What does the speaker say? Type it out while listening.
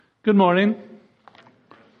Good morning.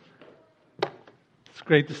 It's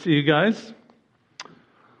great to see you guys.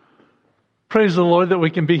 Praise the Lord that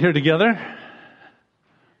we can be here together.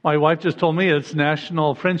 My wife just told me it's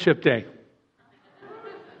National Friendship Day.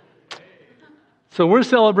 So we're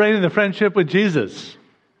celebrating the friendship with Jesus.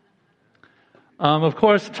 Of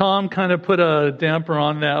course, Tom kind of put a damper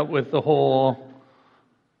on that with the whole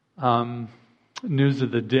news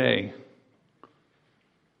of the day.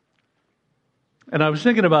 And I was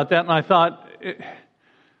thinking about that, and I thought,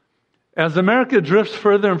 as America drifts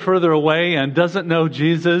further and further away and doesn't know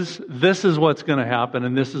Jesus, this is what's going to happen,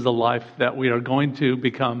 and this is a life that we are going to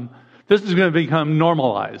become, this is going to become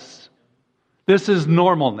normalized. This is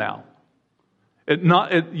normal now.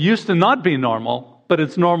 It used to not be normal, but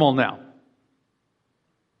it's normal now.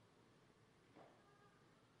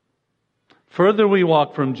 Further we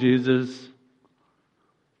walk from Jesus,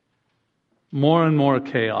 more and more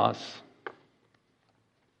chaos.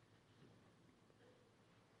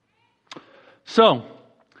 So,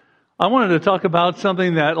 I wanted to talk about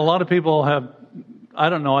something that a lot of people have,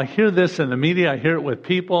 I hear this in the media, I hear it with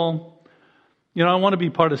people. I want to be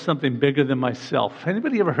part of something bigger than myself.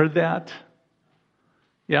 Anybody ever heard that?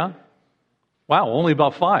 Yeah? Wow, only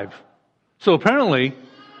about 5. So apparently,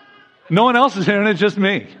 no one else is hearing it, just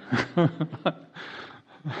me.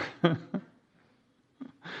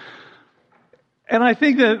 And I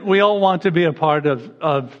think that we all want to be a part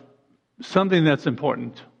of something that's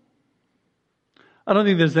important. I don't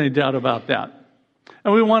think there's any doubt about that.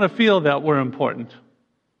 And we want to feel that we're important.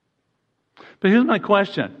 But here's my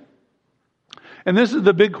question. And this is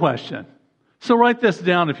the big question. So write this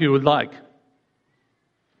down if you would like.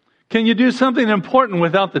 Can you do something important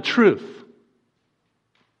without the truth?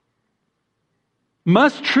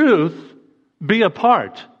 Must truth be a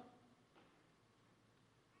part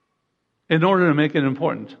in order to make it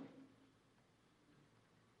important?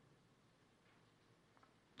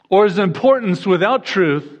 Or is importance without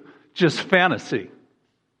truth just fantasy?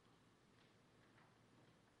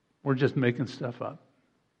 We're just making stuff up.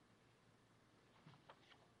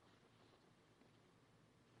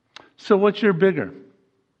 So what's your bigger?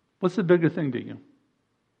 What's the bigger thing to you?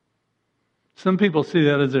 Some people see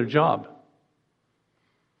that as their job.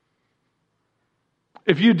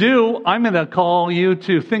 If you do, I'm going to call you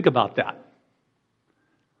to think about that.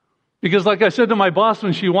 Because like I said to my boss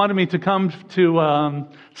when she wanted me to come to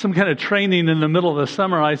some kind of training in the middle of the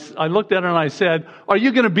summer, I looked at her and I said, "Are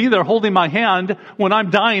you going to be there holding my hand when I'm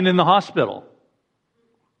dying in the hospital?"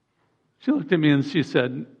 She looked at me and she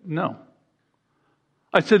said, "No."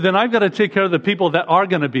 I said, "Then I've got to take care of the people that are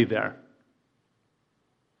going to be there.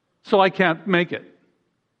 So I can't make it."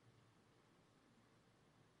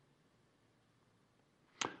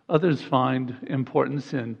 Others find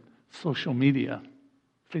importance in social media.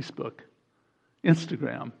 Facebook,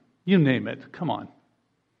 Instagram, you name it. Come on.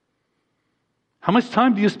 How much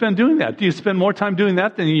time do you spend doing that? Do you spend more time doing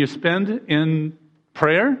that than you spend in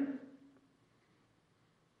prayer?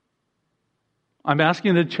 I'm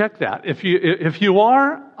asking you to check that. If you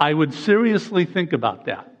are, I would seriously think about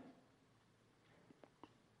that.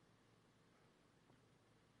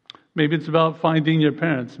 Maybe it's about finding your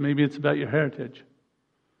parents. Maybe it's about your heritage.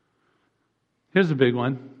 Here's a big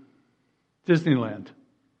one. Disneyland.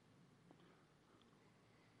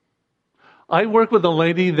 I work with a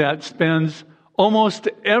lady that spends almost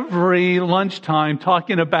every lunchtime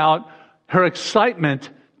talking about her excitement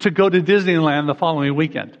to go to Disneyland the following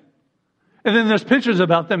weekend. And then there's pictures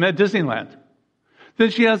about them at Disneyland. Then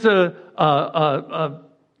she has a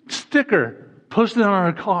sticker posted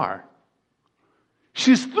on her car.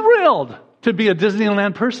 She's thrilled to be a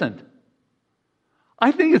Disneyland person.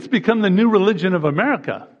 I think it's become the new religion of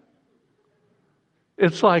America.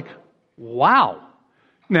 It's like, wow.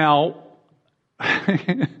 Now,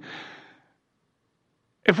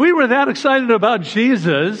 if we were that excited about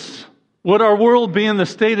Jesus, would our world be in the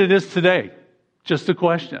state it is today? Just a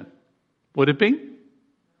question. Would it be?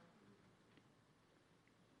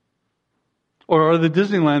 Or are the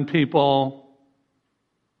Disneyland people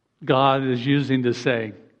God is using to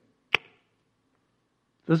say,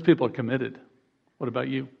 those people are committed? What about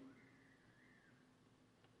you?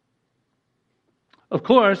 Of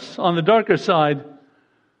course, on the darker side,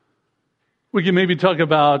 we can maybe talk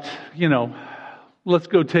about, let's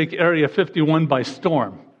go take Area 51 by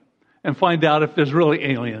storm and find out if there's really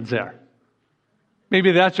aliens there.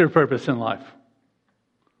 Maybe that's your purpose in life.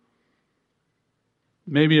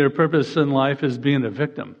 Maybe your purpose in life is being a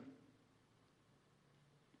victim.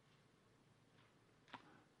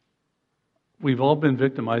 We've all been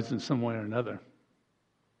victimized in some way or another.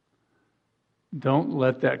 Don't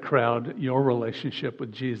let that crowd your relationship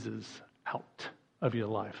with Jesus out of your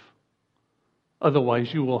life.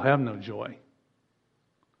 Otherwise, you will have no joy.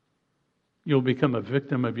 You'll become a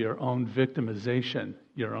victim of your own victimization,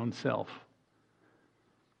 your own self.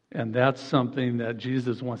 And that's something that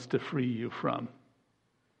Jesus wants to free you from.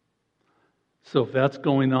 So if that's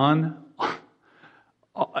going on,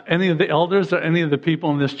 any of the elders or any of the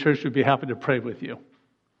people in this church would be happy to pray with you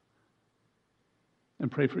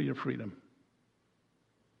and pray for your freedom.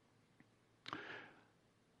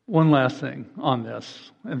 One last thing on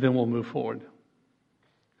this, and then we'll move forward.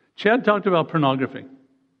 Chad talked about pornography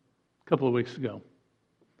a couple of weeks ago.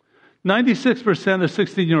 96% of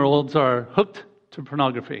 16-year-olds are hooked to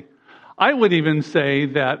pornography. I would even say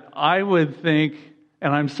that I would think,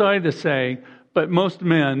 and I'm sorry to say, but most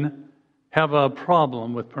men have a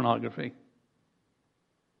problem with pornography.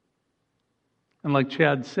 And like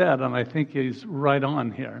Chad said, and I think he's right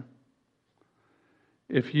on here,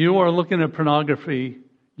 if you are looking at pornography,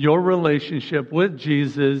 your relationship with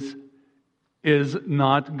Jesus is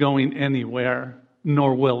not going anywhere,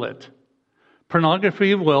 nor will it.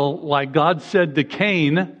 Pornography will, like God said to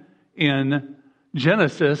Cain in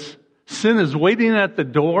Genesis, sin is waiting at the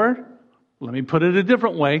door. Let me put it a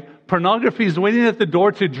different way. Pornography is waiting at the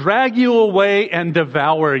door to drag you away and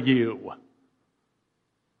devour you.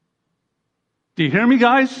 Do you hear me,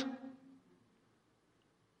 guys?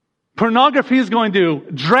 Pornography is going to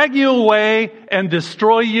drag you away and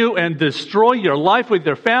destroy you and destroy your life with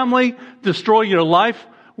your family, destroy your life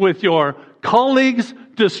with your colleagues,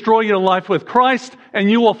 destroy your life with Christ, and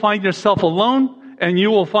you will find yourself alone, and you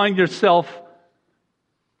will find yourself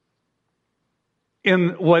in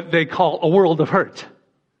what they call a world of hurt.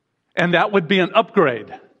 And that would be an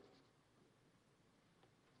upgrade.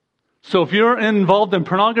 So if you're involved in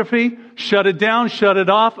pornography, shut it down, shut it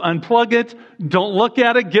off, unplug it, don't look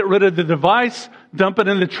at it, get rid of the device, dump it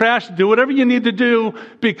in the trash, do whatever you need to do,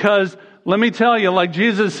 because let me tell you, like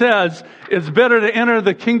Jesus says, it's better to enter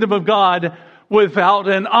the kingdom of God without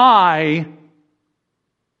an eye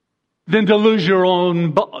than to lose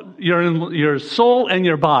your soul and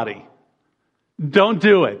your body. Don't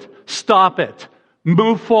do it. Stop it.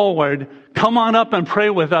 Move forward. Come on up and pray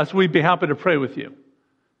with us. We'd be happy to pray with you.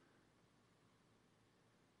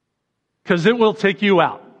 Because it will take you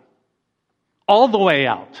out. All the way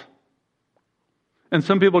out. And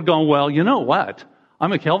some people are going, well, you know what?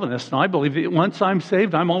 I'm a Calvinist and I believe that once I'm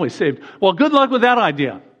saved, I'm always saved. Well, good luck with that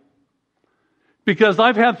idea. Because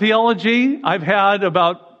I've had theology. I've had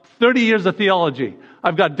about 30 years of theology.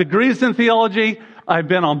 I've got degrees in theology. I've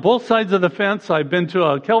been on both sides of the fence. I've been to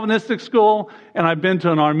a Calvinistic school and I've been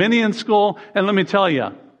to an Arminian school. And let me tell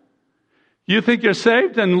you, you think you're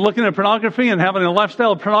saved and looking at pornography and having a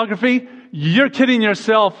lifestyle of pornography? You're kidding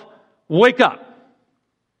yourself. Wake up.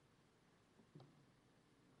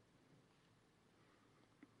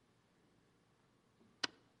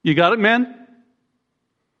 You got it, men?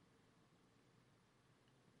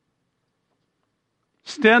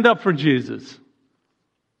 Stand up for Jesus.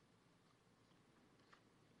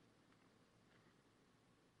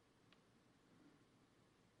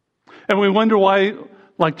 And we wonder why,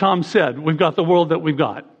 like Tom said, we've got the world that we've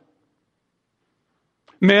got.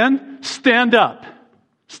 Men, stand up.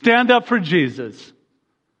 Stand up for Jesus.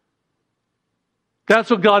 That's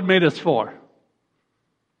what God made us for.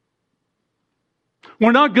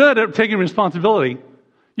 We're not good at taking responsibility.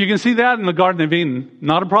 You can see that in the Garden of Eden.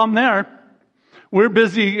 Not a problem there. We're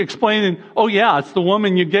busy explaining, oh yeah, it's the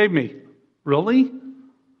woman you gave me. Really?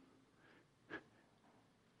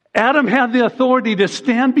 Adam had the authority to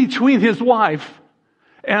stand between his wife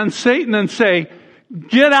and Satan and say,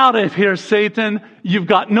 get out of here, Satan. You've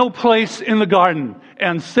got no place in the garden.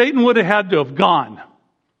 And Satan would have had to have gone.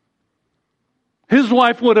 His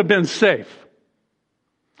wife would have been safe.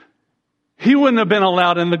 He wouldn't have been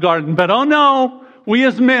allowed in the garden. But oh no, we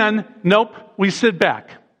as men, nope, we sit back.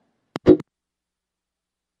 Did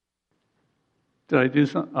I do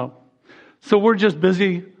something? Oh. So we're just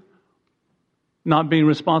busy not being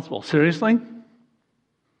responsible. Seriously?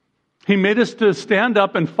 He made us to stand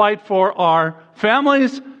up and fight for our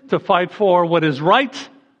families, to fight for what is right.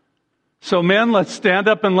 So men, let's stand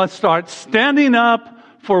up and let's start standing up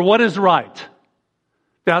for what is right.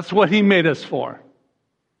 That's what He made us for.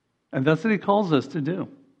 And that's what He calls us to do,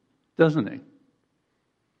 doesn't He?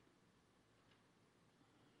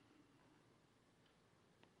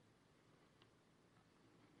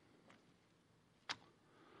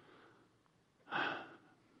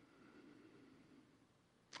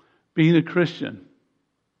 Being a Christian,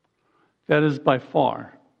 that is by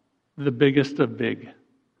far the biggest of big.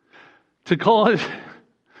 To call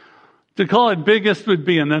it biggest would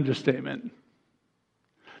be an understatement.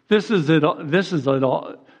 This is it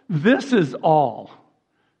all. This is all.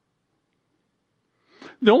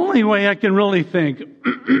 The only way I can really think,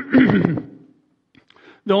 the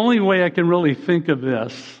only way I can really think of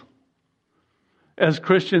this as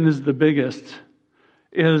Christian is the biggest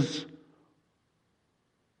is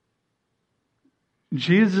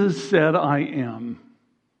Jesus said, I am.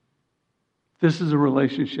 This is a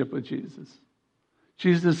relationship with Jesus.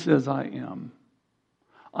 Jesus says, I am.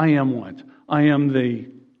 I am what? I am the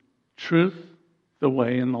truth, the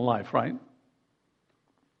way, and the life, right?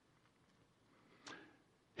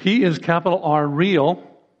 He is capital R, real.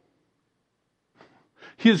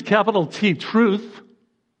 He is capital T, truth.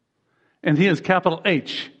 And he is capital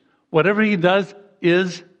H. Whatever he does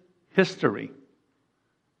is history.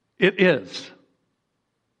 It is.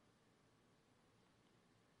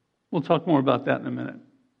 We'll talk more about that in a minute.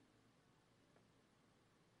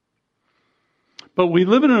 But we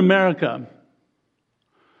live in America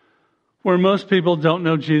where most people don't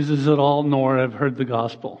know Jesus at all, nor have heard the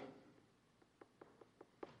gospel.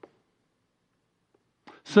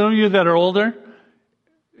 Some of you that are older,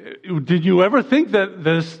 did you ever think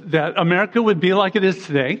that America would be like it is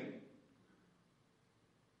today?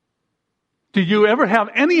 Did you ever have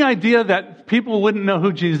any idea that people wouldn't know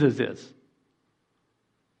who Jesus is?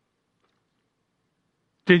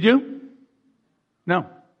 Did you? No.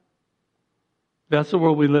 That's the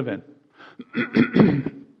world we live in.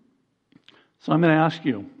 So I'm going to ask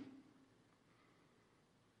you.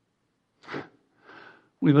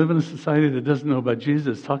 We live in a society that doesn't know about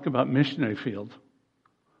Jesus. Talk about missionary field.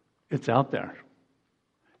 It's out there.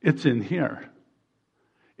 It's in here.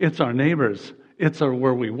 It's our neighbors. It's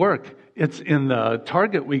where we work. It's in the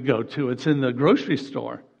Target we go to. It's in the grocery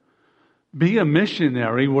store. Be a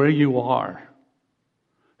missionary where you are.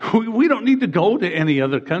 We don't need to go to any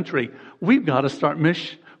other country. We've got to start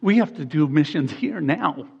we have to do missions here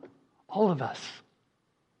now. All of us.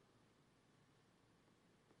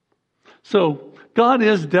 So God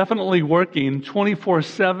is definitely working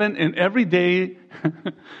 24/7 and every day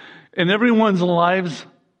in everyone's lives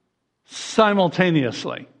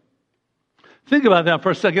simultaneously. Think about that for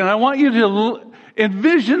a second. I want you to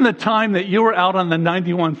envision the time that you were out on the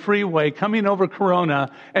 91 freeway coming over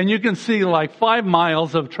Corona and you can see like 5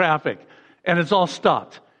 miles of traffic and it's all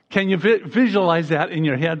stopped. Can you visualize that in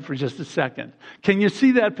your head for just a second? Can you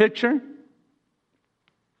see that picture?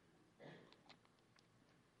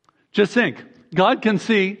 Just think. God can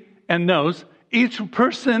see and knows each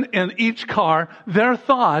person in each car, their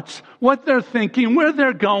thoughts, what they're thinking, where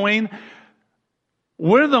they're going,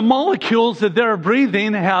 where the molecules that they're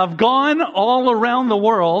breathing have gone all around the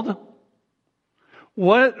world.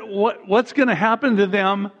 What's going to happen to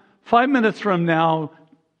them 5 minutes from now,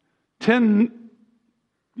 10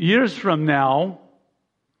 years from now,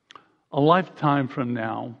 a lifetime from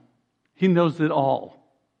now. He knows it all.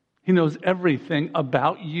 He knows everything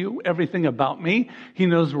about you, everything about me. He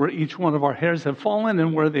knows where each one of our hairs have fallen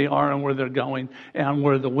and where they are and where they're going and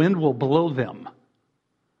where the wind will blow them.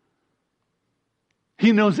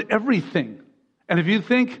 He knows everything. And if you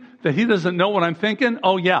think that he doesn't know what I'm thinking,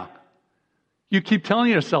 oh yeah, you keep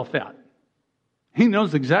telling yourself that. He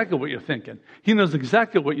knows exactly what you're thinking. He knows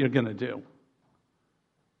exactly what you're going to do.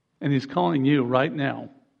 And he's calling you right now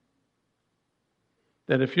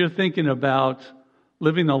that if you're thinking about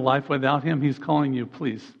living a life without him, he's calling you,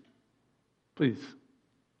 please, please,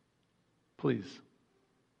 please,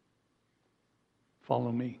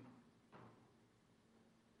 follow me.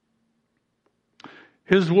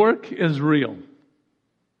 His work is real.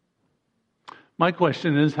 My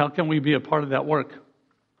question is, how can we be a part of that work?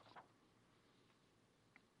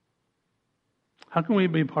 How can we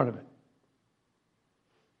be a part of it?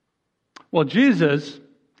 Well, Jesus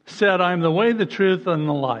said, I am the way, the truth, and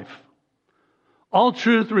the life. All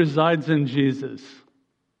truth resides in Jesus.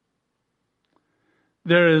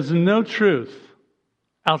 There is no truth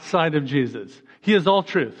outside of Jesus. He is all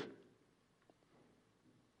truth.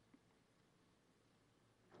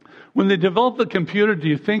 When they developed the computer, do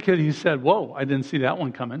you think that he said, whoa, I didn't see that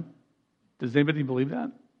one coming? Does anybody believe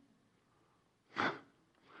that?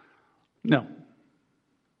 No.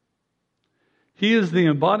 He is the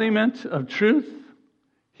embodiment of truth.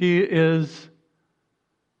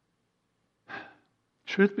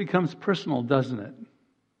 Truth becomes personal, doesn't it?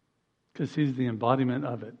 Because he's the embodiment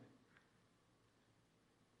of it.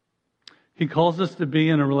 He calls us to be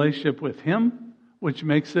in a relationship with him, which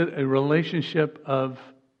makes it a relationship of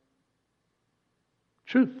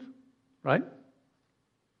truth, right?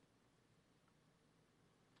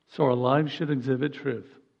 So our lives should exhibit truth.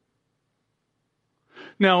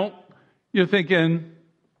 Now, you're thinking,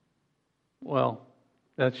 well,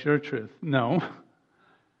 that's your truth. No.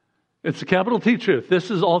 It's a capital T truth. This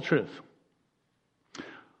is all truth.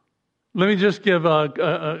 Let me just give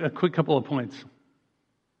a quick couple of points.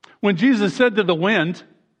 When Jesus said to the wind,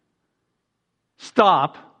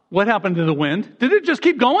 stop, what happened to the wind? Did it just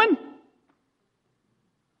keep going?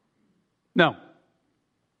 No.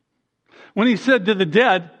 When he said to the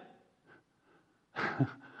dead,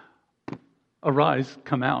 arise,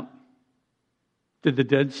 come out, did the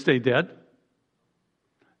dead stay dead?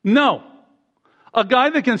 No. A guy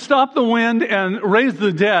that can stop the wind and raise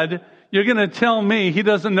the dead, you're going to tell me he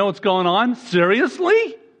doesn't know what's going on?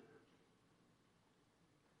 Seriously?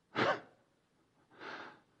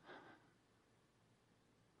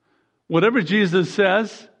 Whatever Jesus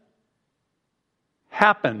says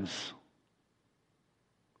happens.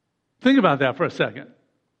 Think about that for a second.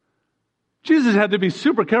 Jesus had to be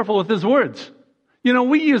super careful with his words. You know,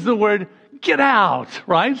 we use the word get out,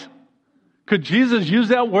 right? Could Jesus use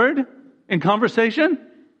that word in conversation?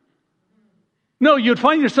 No, you'd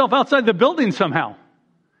find yourself outside the building somehow.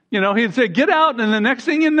 You know, he'd say, get out, and the next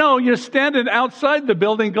thing you know, you're standing outside the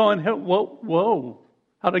building going, whoa,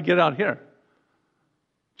 how'd I get out here?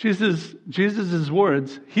 Jesus'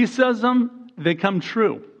 words, he says them, they come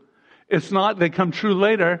true. It's not, they come true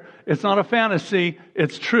later. It's not a fantasy,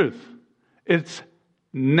 it's truth. It's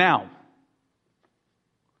now.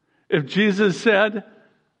 If Jesus said,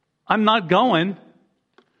 I'm not going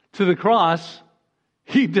to the cross,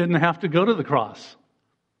 he didn't have to go to the cross.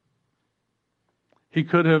 He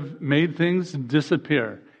could have made things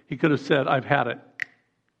disappear. He could have said, I've had it.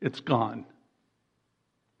 It's gone.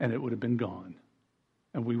 And it would have been gone.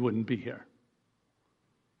 And we wouldn't be here.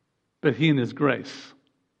 But he in his grace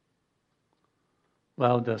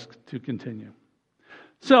allowed us to continue.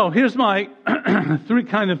 So here's my three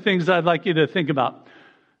kind of things I'd like you to think about.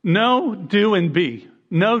 Know, do, and be.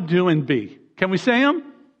 Know, do, and be. Can we say them?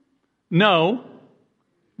 Know,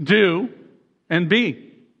 do, and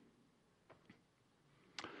be.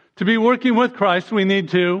 To be working with Christ, we need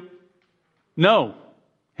to know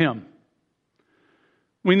him.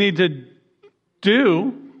 We need to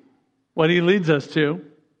do what he leads us to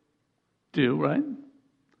do, right?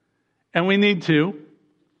 And we need to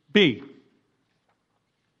be.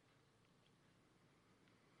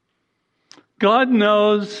 God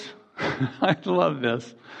knows, I love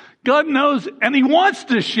this. God knows and he wants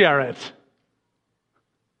to share it.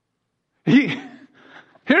 Here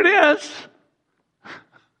it is.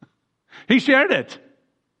 He shared it.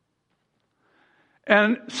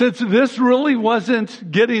 And since this really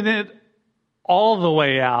wasn't getting it all the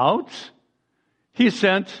way out, he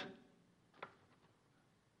sent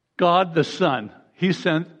God the Son. He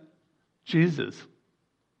sent Jesus.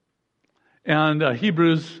 And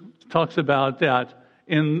Hebrews talks about that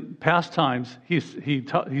in past times. He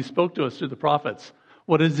spoke to us through the prophets.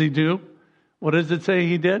 What does he do? What does it say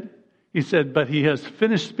he did? He said, but he has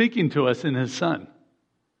finished speaking to us in his Son.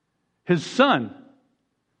 His Son,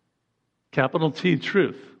 capital T,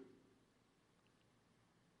 truth.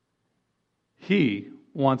 He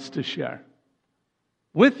wants to share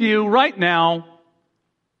with you right now,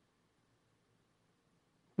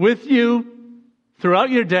 with you throughout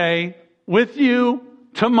your day, with you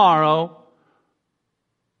tomorrow.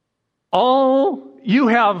 All you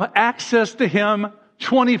have access to him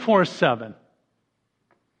 24/7.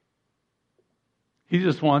 He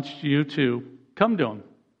just wants you to come to him.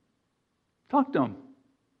 Talk to him.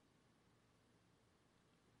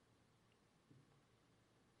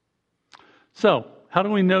 So, how do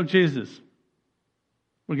we know Jesus?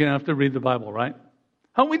 We're going to have to read the Bible, right?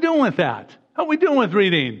 How are we doing with that? How are we doing with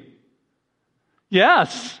reading?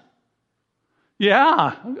 Yes.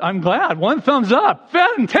 Yeah, I'm glad. One thumbs up.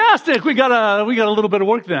 Fantastic. We got a little bit of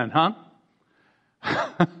work then, huh?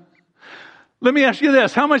 Let me ask you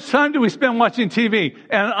this. How much time do we spend watching TV?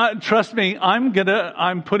 And trust me,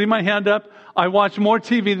 I'm putting my hand up. I watch more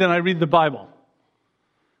TV than I read the Bible.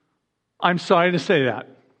 I'm sorry to say that.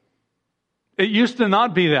 It used to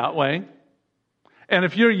not be that way. And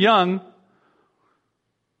if you're young,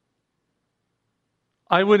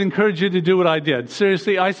 I would encourage you to do what I did.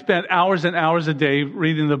 Seriously, I spent hours and hours a day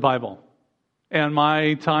reading the Bible. And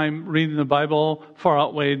my time reading the Bible far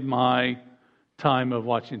outweighed my time of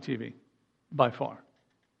watching TV, by far.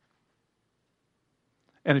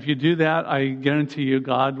 And if you do that, I guarantee you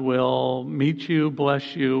God will meet you,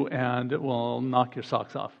 bless you, and it will knock your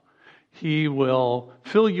socks off. He will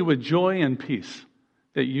fill you with joy and peace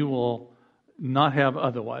that you will not have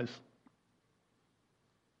otherwise.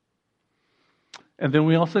 And then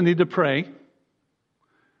we also need to pray.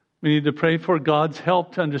 We need to pray for God's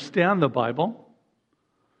help to understand the Bible.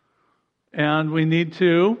 And we need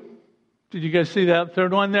to, did you guys see that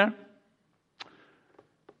third one there?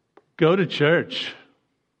 Go to church.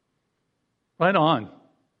 Right on.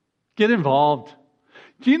 Get involved.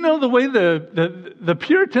 Do you know the way the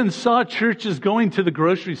Puritans saw church as going to the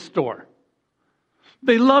grocery store?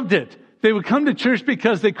 They loved it. They would come to church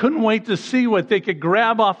because they couldn't wait to see what they could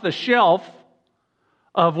grab off the shelf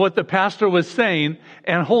of what the pastor was saying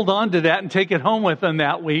and hold on to that and take it home with them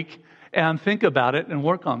that week and think about it and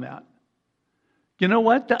work on that. You know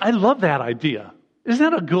what? I love that idea.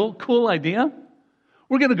 Isn't that a cool idea?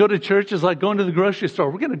 We're going to go to church as like going to the grocery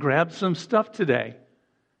store. We're going to grab some stuff today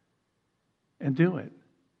and do it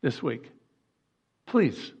this week.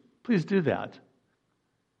 Please do that.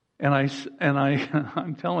 And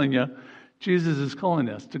I'm telling you, Jesus is calling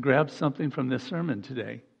us to grab something from this sermon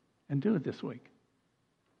today and do it this week.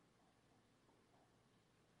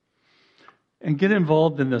 And get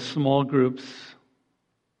involved in the small groups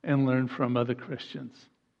and learn from other Christians.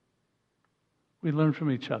 We learn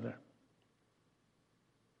from each other.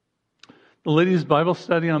 The ladies' Bible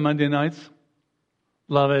study on Monday nights,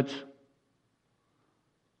 love it.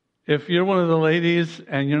 If you're one of the ladies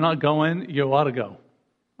and you're not going, you ought to go.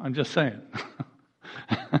 I'm just saying.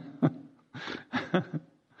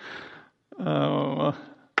 I'll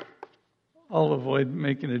avoid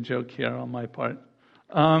making a joke here on my part.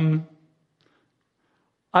 I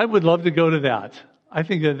would love to go to that. I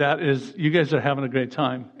think that is, you guys are having a great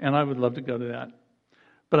time, and I would love to go to that.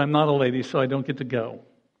 But I'm not a lady, so I don't get to go.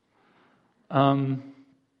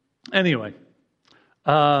 Anyway,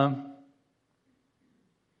 I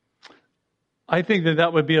think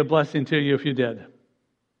that would be a blessing to you if you did.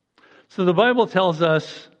 So the Bible tells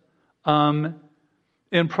us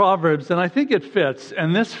in Proverbs, and I think it fits,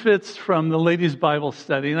 and this fits from the ladies' Bible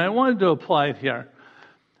study, and I wanted to apply it here.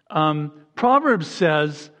 Proverbs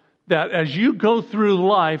says that as you go through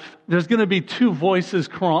life, there's going to be two voices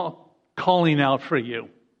calling out for you.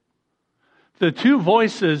 The two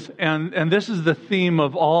voices, and this is the theme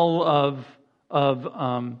of all of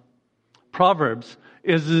Proverbs,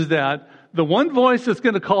 is that the one voice that's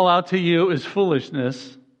going to call out to you is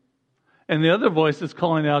foolishness, and the other voice that's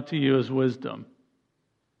calling out to you is wisdom.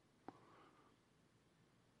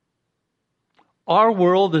 Our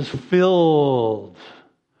world is filled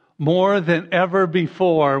more than ever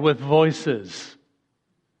before with voices.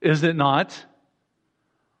 Is it not?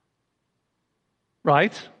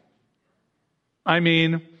 Right? I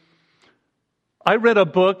mean, I read a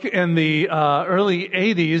book in the early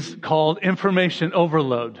 80s called Information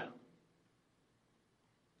Overload.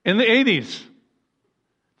 In the 80s,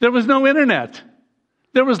 there was no internet.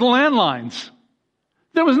 There was landlines.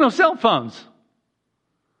 There was no cell phones.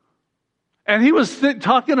 And he was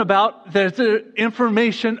talking about that the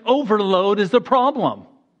information overload is the problem.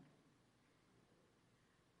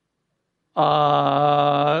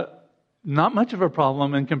 Not much of a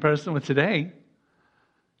problem in comparison with today,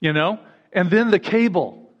 you know. And then the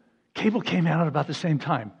cable. Cable came out at about the same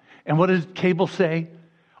time. And what did cable say?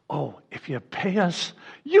 Oh, if you pay us,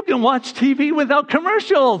 you can watch TV without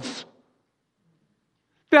commercials.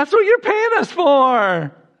 That's what you're paying us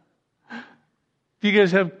for. Do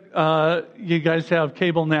you guys have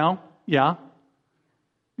cable now? Yeah.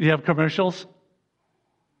 You have commercials?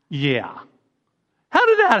 Yeah. How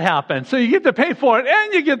did that happen? So you get to pay for it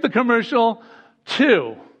and you get the commercial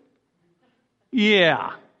too.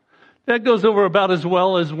 Yeah. That goes over about as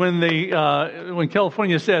well as when when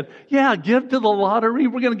California said, yeah, give to the lottery.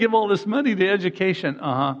 We're going to give all this money to education.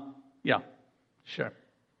 Yeah, sure.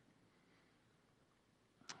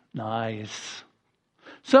 Nice.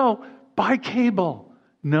 So, buy cable.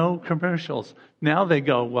 No commercials. Now they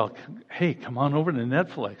go, well, hey, come on over to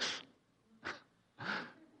Netflix.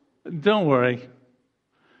 Don't worry.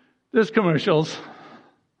 There's commercials.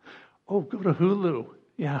 Oh, go to Hulu.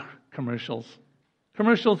 Yeah, commercials.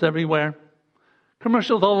 Commercials everywhere.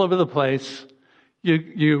 Commercials all over the place.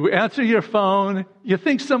 You answer your phone. You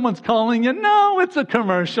think someone's calling you. No, it's a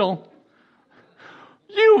commercial.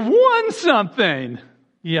 You've won something.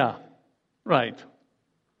 Yeah, right.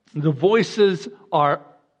 The voices are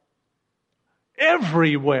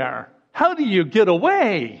everywhere. How do you get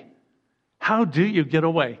away? How do you get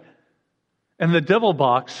away? And the devil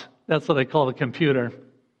box, that's what I call the computer,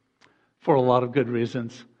 for a lot of good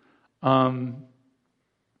reasons.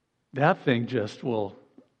 That thing just will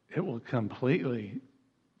completely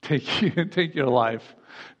take your life.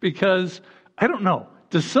 Because, I don't know,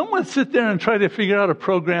 does someone sit there and try to figure out a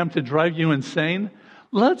program to drive you insane?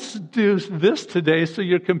 Let's do this today so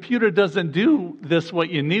your computer doesn't do this, what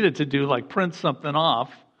you need it to do, like print something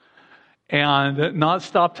off and not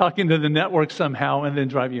stop talking to the network somehow and then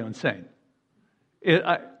drive you insane.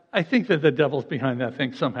 I think that the devil's behind that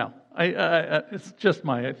thing somehow. It's just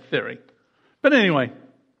my theory. But anyway,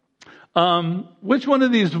 Which one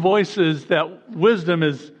of these voices that wisdom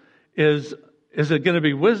is it going to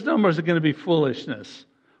be wisdom or is it going to be foolishness?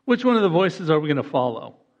 Which one of the voices are we going to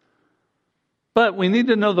follow? But we need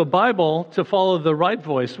to know the Bible to follow the right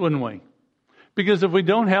voice, wouldn't we? Because if we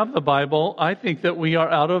don't have the Bible, I think that we're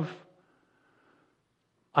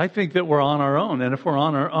on our own. And if we're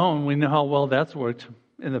on our own, we know how well that's worked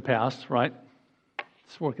in the past, right?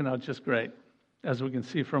 It's working out just great, as we can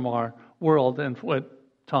see from our world and what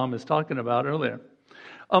Tom is talking about earlier.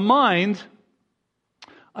 A mind,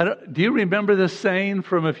 do you remember this saying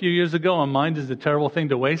from a few years ago? A mind is a terrible thing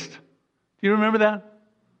to waste. Do you remember that?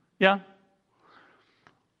 Yeah?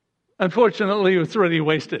 Unfortunately, it's already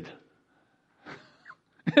wasted.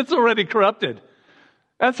 It's already corrupted.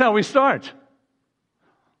 That's how we start.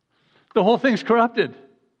 The whole thing's corrupted.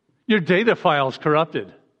 Your data file's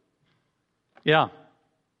corrupted. Yeah.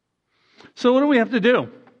 So what do we have to do?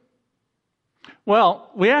 Well,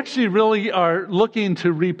 we actually really are looking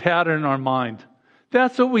to repattern our mind.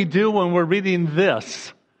 That's what we do when we're reading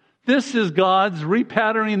this. This is God's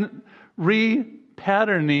repatterning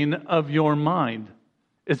of your mind.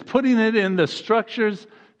 It's putting it in the structures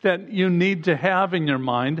that you need to have in your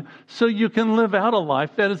mind so you can live out a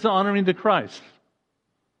life that is honoring to Christ.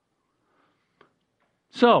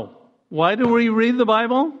 So, why do we read the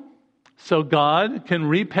Bible? So God can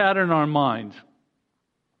repattern our mind.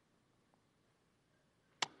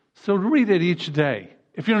 So read it each day.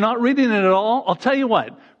 If you're not reading it at all, I'll tell you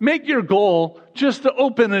what, make your goal just to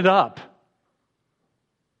open it up.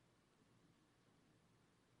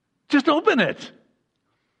 Just open it.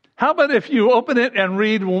 How about if you open it and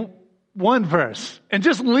read one verse and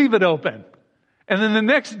just leave it open? And then the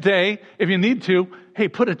next day, if you need to, hey,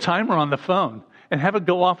 put a timer on the phone and have it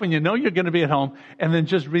go off when you know you're going to be at home, and then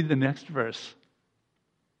just read the next verse.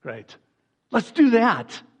 Great. Let's do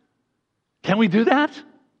that. Can we do that?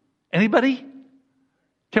 Anybody?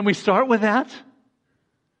 Can we start with that?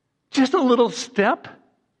 Just a little step?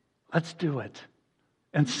 Let's do it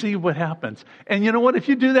and see what happens. And you know what? If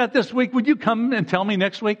you do that this week, would you come and tell me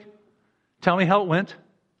next week? Tell me how it went?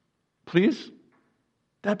 Please?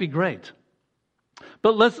 That'd be great.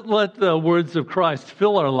 But let's let the words of Christ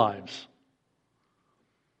fill our lives.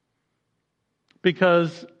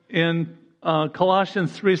 Because in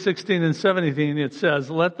Colossians 3:16 and 17, it says,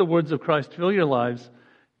 let the words of Christ fill your lives.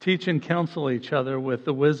 Teach and counsel each other with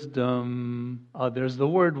the wisdom. There's the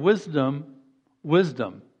word wisdom.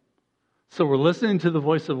 Wisdom. So we're listening to the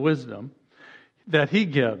voice of wisdom that He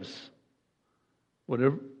gives.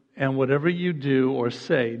 Whatever you do or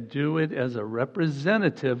say, do it as a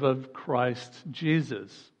representative of Christ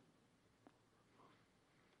Jesus.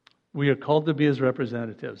 We are called to be His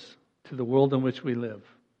representatives to the world in which we live.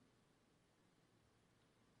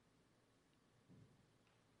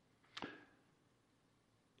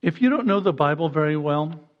 If you don't know the Bible very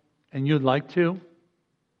well and you'd like to,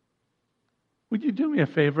 would you do me a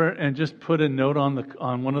favor and just put a note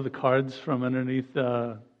on one of the cards from underneath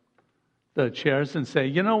the chairs and say,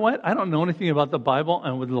 you know what? I don't know anything about the Bible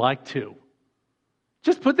and would like to.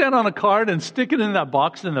 Just put that on a card and stick it in that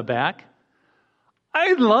box in the back.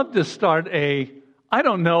 I'd love to start I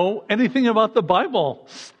don't know anything about the Bible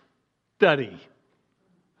study.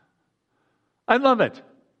 I'd love it.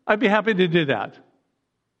 I'd be happy to do that.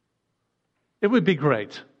 It would be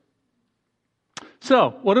great.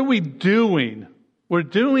 So, what are we doing? We're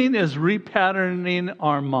doing is repatterning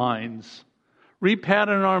our minds.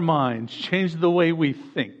 Repattern our minds. Change the way we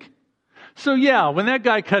think. So yeah, when that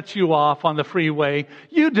guy cuts you off on the freeway,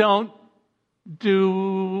 you don't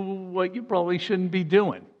do what you probably shouldn't be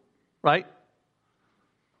doing, right?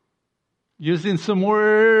 Using some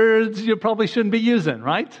words you probably shouldn't be using,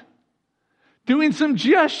 right? Doing some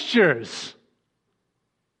gestures.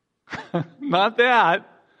 Not that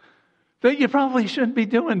you probably shouldn't be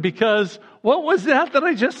doing, because what was that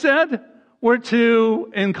I just said? We're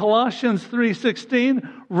to, in Colossians 3:16,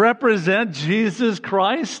 represent Jesus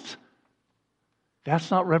Christ. That's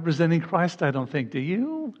not representing Christ, I don't think. Do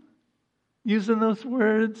you? Using those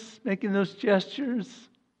words, making those gestures?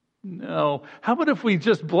 No. How about if we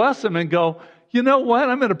just bless them and go, you know what?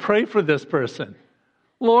 I'm going to pray for this person.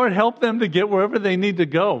 Lord, help them to get wherever they need to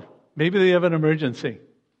go. Maybe they have an emergency.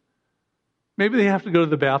 Maybe they have to go to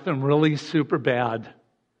the bathroom really super bad.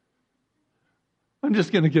 I'm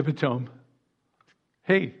just going to give it to them.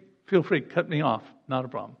 Hey, feel free, cut me off. Not a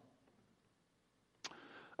problem.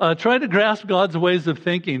 Try to grasp God's ways of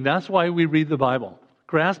thinking. That's why we read the Bible.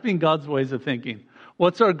 Grasping God's ways of thinking.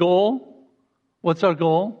 What's our goal? What's our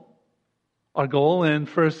goal? Our goal in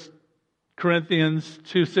 1 Corinthians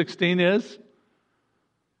 2:16 is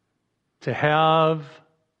to have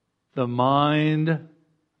the mind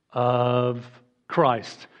of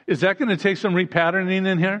Christ. Is that going to take some repatterning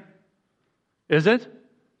in here? Is it?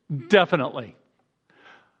 Definitely.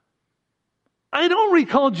 I don't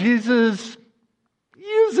recall Jesus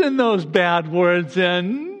using those bad words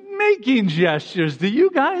and making gestures. Do you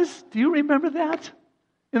guys? Do you remember that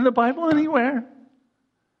in the Bible anywhere?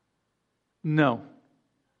 No.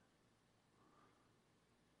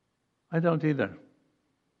 I don't either.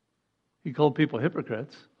 He called people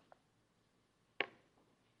hypocrites.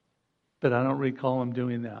 But I don't recall him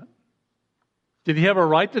doing that. Did he have a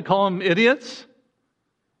right to call them idiots?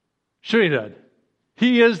 Sure he did.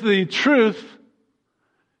 He is the truth.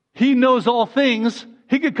 He knows all things.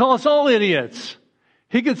 He could call us all idiots.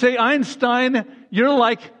 He could say, Einstein, you're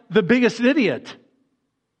like the biggest idiot.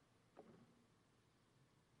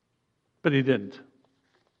 But he didn't.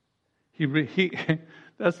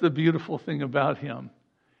 That's the beautiful thing about him.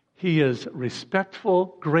 He is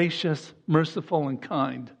respectful, gracious, merciful, and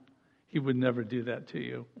kind. He would never do that to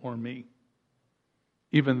you or me.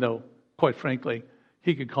 Even though, quite frankly,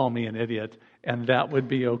 he could call me an idiot, and that would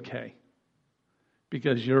be okay.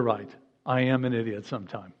 Because you're right. I am an idiot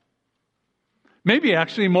sometime. Maybe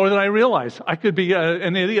actually more than I realize. I could be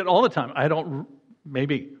an idiot all the time.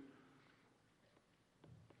 Maybe.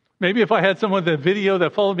 Maybe if I had someone with a video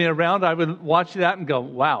that followed me around, I would watch that and go,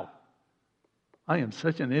 wow, I am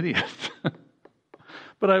such an idiot.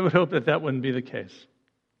 But I would hope that wouldn't be the case.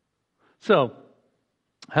 So,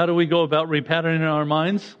 how do we go about repatterning our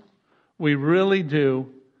minds? We really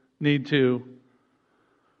do need to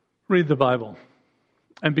read the Bible.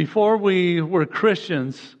 And before we were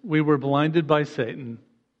Christians, we were blinded by Satan.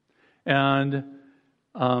 And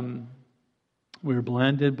we were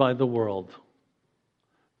blinded by the world.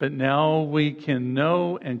 But now we can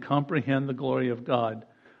know and comprehend the glory of God.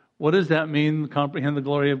 What does that mean, comprehend the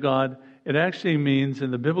glory of God? It actually means,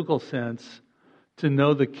 in the biblical sense, to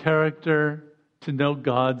know the character, to know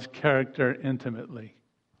God's character intimately.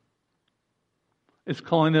 It's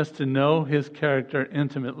calling us to know His character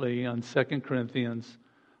intimately on 2 Corinthians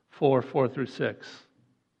 4:4-6.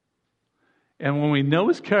 And when we know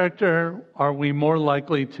His character, are we more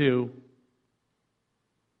likely to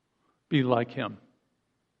be like Him?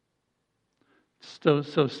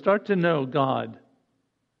 So start to know God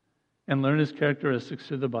and learn His characteristics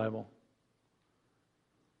through the Bible.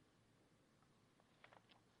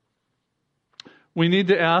 We need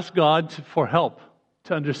to ask God for help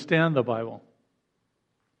to understand the Bible.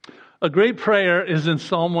 A great prayer is in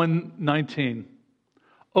Psalm 119.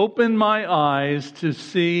 Open my eyes to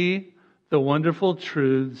see the wonderful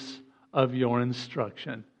truths of your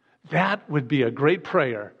instruction. That would be a great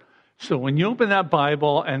prayer. So when you open that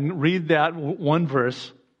Bible and read that one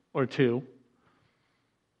verse or two,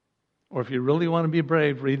 or if you really want to be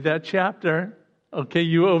brave, read that chapter. Okay,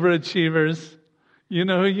 you overachievers, you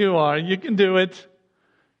know who you are. You can do it.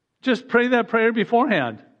 Just pray that prayer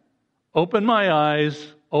beforehand. Open my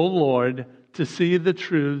eyes, O Lord, to see the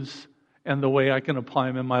truths and the way I can apply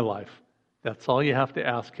them in my life. That's all you have to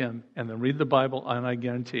ask Him. And then read the Bible, and I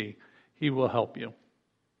guarantee He will help you.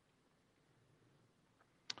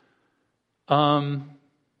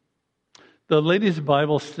 The ladies'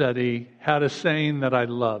 Bible study had a saying that I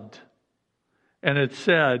loved. And it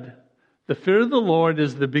said, the fear of the Lord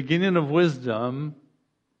is the beginning of wisdom.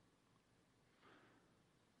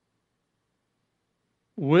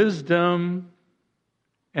 Wisdom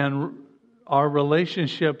and our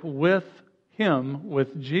relationship with Him,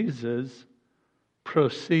 with Jesus,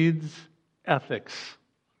 precedes ethics.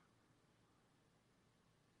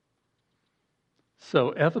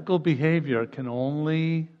 So ethical behavior can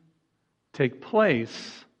only take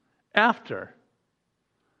place after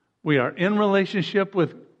we are in relationship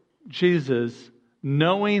with Jesus,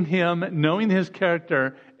 knowing Him, knowing His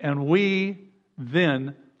character, and we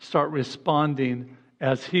then start responding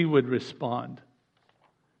as He would respond,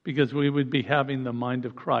 because we would be having the mind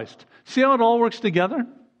of Christ. See how it all works together?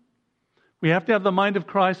 We have to have the mind of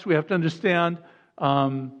Christ. We have to understand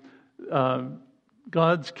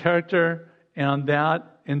God's character, and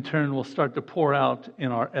that in turn will start to pour out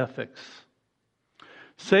in our ethics.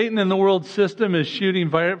 Satan in the world system is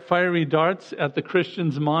shooting fiery darts at the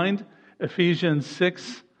Christian's mind. Ephesians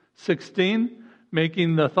 6:16,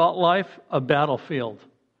 making the thought life a battlefield.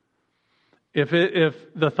 If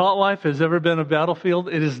the thought life has ever been a battlefield,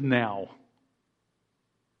 it is now.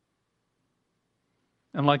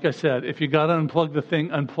 And like I said, if you got to unplug the thing,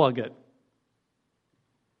 unplug it.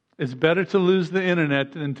 It's better to lose the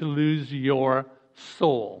internet than to lose your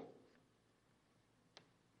soul.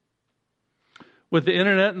 With the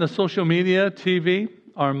internet and the social media, TV,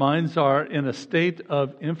 our minds are in a state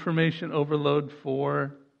of information overload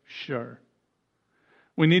for sure.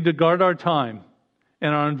 We need to guard our time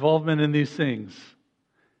and our involvement in these things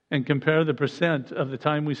and compare the percent of the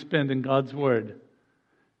time we spend in God's Word,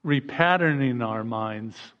 repatterning our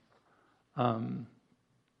minds, and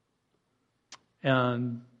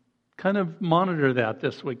kind of monitor that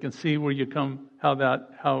this week and see where you come, how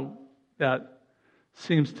that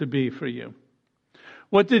seems to be for you.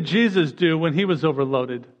 What did Jesus do when he was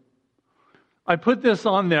overloaded? I put this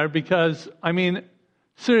on there because,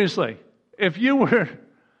 seriously, if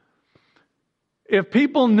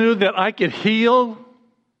people knew that I could heal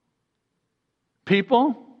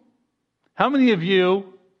people, how many of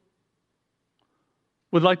you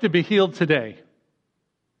would like to be healed today?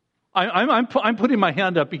 I'm putting my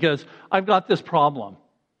hand up because I've got this problem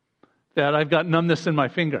that I've got numbness in my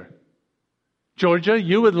finger. Georgia,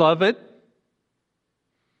 you would love it.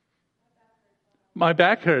 My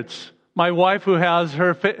back hurts. My wife, who has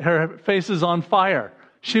her face is on fire,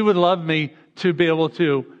 she would love me to be able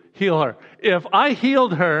to heal her. If I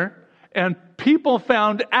healed her and people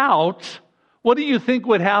found out, what do you think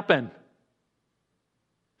would happen?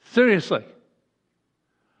 Seriously.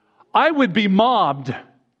 I would be mobbed,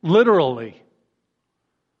 literally.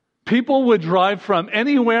 People would drive from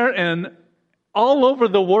anywhere and all over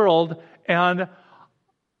the world, and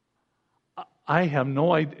I have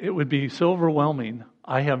no idea. It would be so overwhelming.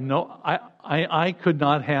 I could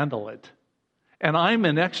not handle it. And I'm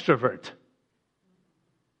an extrovert.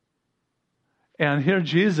 And here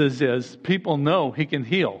Jesus is. People know he can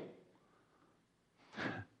heal.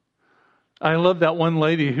 I love that one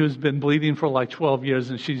lady who's been bleeding for like 12 years,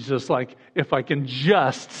 and she's just like, if I can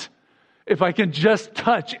just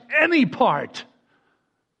touch any part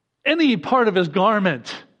of his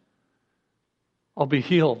garment, I'll be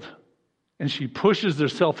healed. And she pushes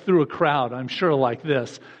herself through a crowd, I'm sure like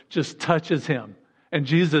this, just touches him. And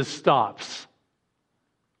Jesus stops.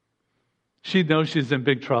 She knows she's in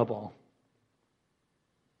big trouble.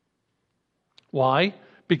 Why?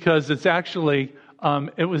 Because it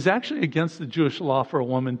was actually against the Jewish law for a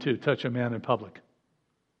woman to touch a man in public.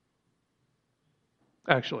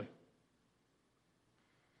 Actually.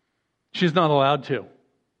 She's not allowed to.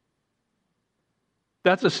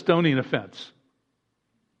 That's a stoning offense.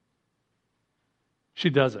 She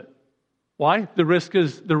does it. Why? The risk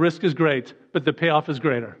is great, but the payoff is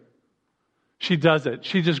greater. She does it.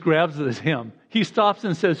 She just grabs him. He stops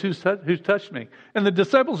and says, Who's touched me? And the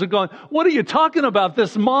disciples are going, what are you talking about?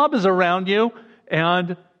 This mob is around you,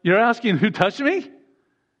 and you're asking, who touched me?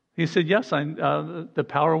 He said, yes, the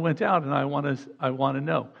power went out, and I want to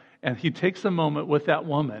know. And he takes a moment with that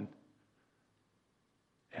woman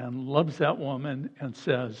and loves that woman and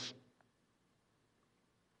says,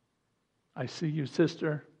 I see you,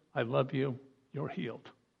 sister. I love you. You're healed.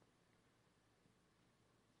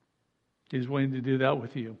 He's willing to do that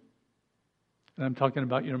with you. And I'm talking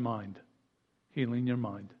about your mind, healing your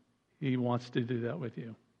mind. He wants to do that with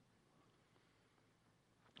you.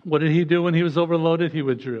 What did he do when he was overloaded? He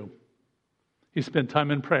withdrew. He spent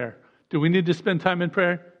time in prayer. Do we need to spend time in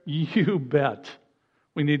prayer? You bet.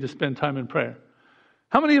 We need to spend time in prayer.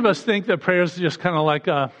 How many of us think that prayer is just kind of like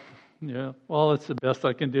it's the best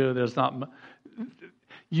I can do. There's not much.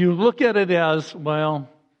 You look at it as, well,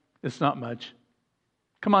 it's not much.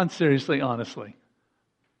 Come on, seriously, honestly.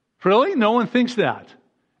 Really? No one thinks that.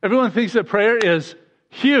 Everyone thinks that prayer is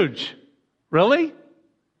huge. Really?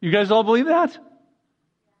 You guys all believe that?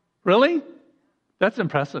 Really? That's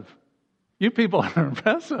impressive. You people are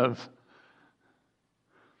impressive.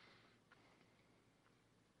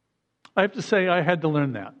 I have to say, I had to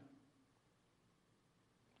learn that.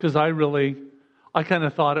 Because I kind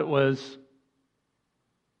of thought it was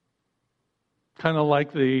kind of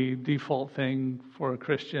like the default thing for a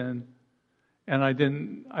Christian. And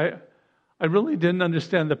I really didn't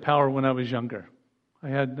understand the power when I was younger. I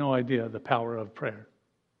had no idea the power of prayer.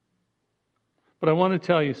 But I want to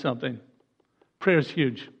tell you something. Prayer is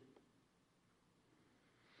huge.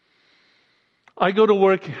 I go to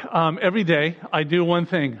work every day. I do one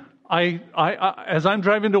thing. I as I'm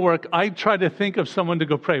driving to work, I try to think of someone to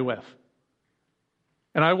go pray with.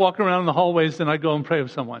 And I walk around in the hallways and I go and pray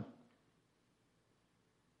with someone.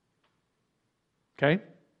 Okay?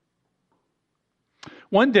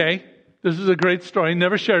 One day, this is a great story,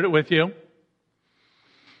 never shared it with you.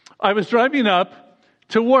 I was driving up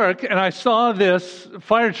to work and I saw this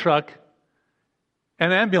fire truck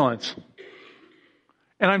and ambulance.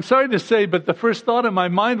 And I'm sorry to say, but the first thought in my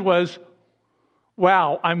mind was,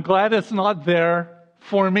 wow, I'm glad it's not there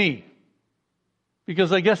for me.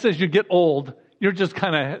 Because I guess as you get old, you're just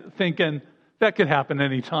kind of thinking, that could happen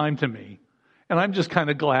any time to me. And I'm just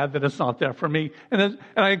kind of glad that it's not there for me. And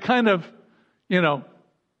I kind of,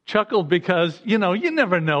 chuckled because, you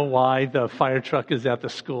never know why the fire truck is at the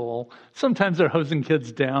school. Sometimes they're hosing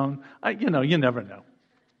kids down. You never know.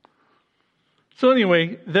 So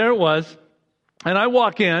anyway, there it was. And I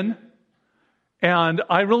walk in, and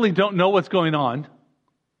I really don't know what's going on.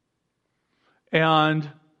 And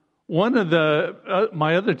one of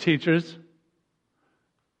my other teachers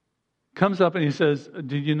comes up and he says,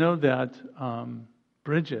 "Did you know that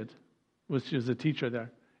Bridget, she was a teacher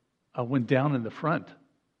there, went down in the front?"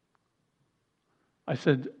 I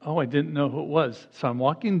said, "Oh, I didn't know who it was." So I'm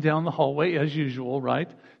walking down the hallway as usual, right?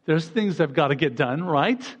 There's things I've got to get done,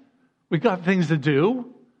 right? We've got things to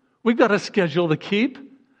do. We've got a schedule to keep.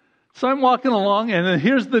 So I'm walking along, and then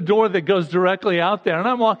here's the door that goes directly out there. And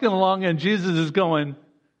I'm walking along, and Jesus is going,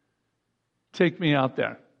 "Take me out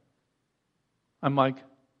there." I'm like,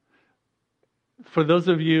 for those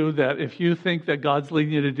of you that if you think that God's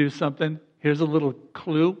leading you to do something, here's a little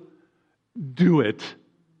clue. Do it.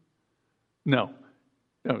 No,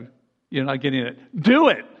 you're not getting it. Do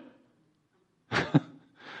it.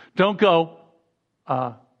 Don't go,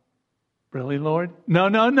 "Really, Lord?"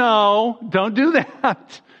 No. Don't do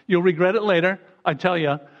that. You'll regret it later. I tell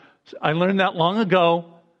you, I learned that long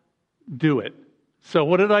ago. Do it. So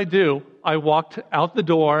what did I do? I walked out the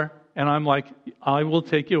door, and I'm like, "I will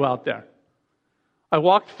take you out there." I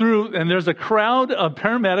walked through, and there's a crowd of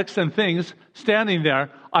paramedics and things standing there.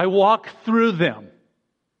 I walk through them.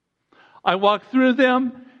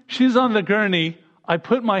 She's on the gurney. I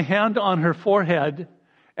put my hand on her forehead,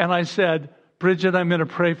 and I said, "Bridget, I'm going to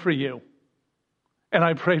pray for you." And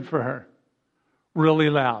I prayed for her really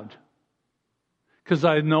loud because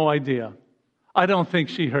I had no idea. I don't think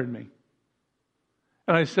she heard me.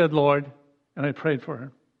 And I said, "Lord," and I prayed for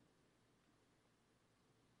her.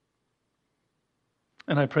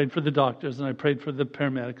 And I prayed for the doctors, and I prayed for the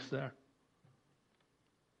paramedics there.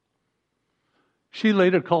 She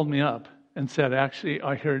later called me up and said, "Actually,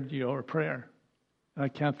 I heard your prayer, and I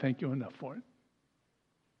can't thank you enough for it."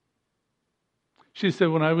 She said,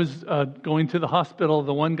 when I was going to the hospital,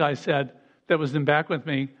 the one guy said, that was in back with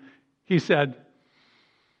me, he said,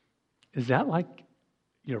 "Is that like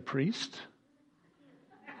your priest?"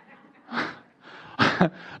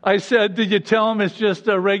 I said, "Did you tell him it's just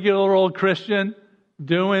a regular old Christian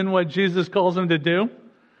doing what Jesus calls him to do?"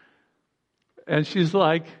 And she's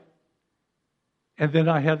like, and then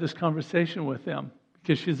I had this conversation with them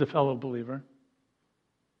because she's a fellow believer.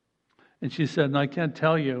 And she said, "And I can't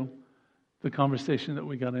tell you the conversation that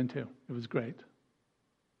we got into. It was great.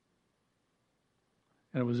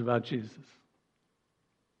 And it was about Jesus."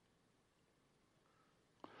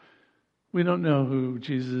 We don't know who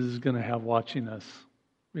Jesus is going to have watching us.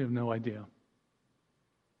 We have no idea.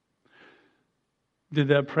 Did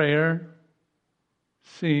that prayer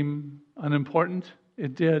seem unimportant?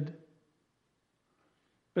 It did.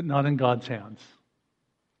 But not in God's hands.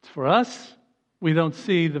 For us, we don't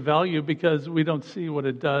see the value because we don't see what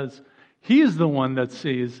it does. He is the one that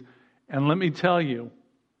sees. And let me tell you,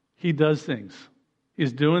 He does things.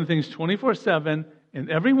 He's doing things 24/7 in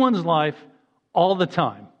everyone's life all the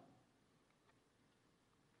time.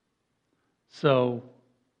 So,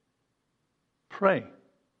 pray.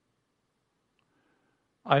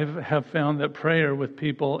 I have found that prayer with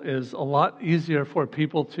people is a lot easier for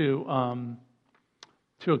people to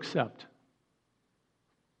accept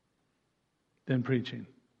than preaching.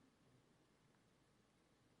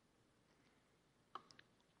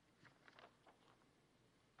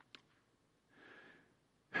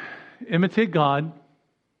 Imitate God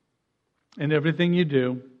in everything you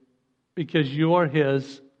do because you are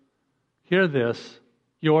His. Hear this.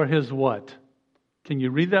 You are His what? Can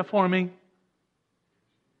you read that for me?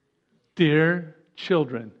 Dear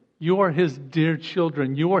children. You are His dear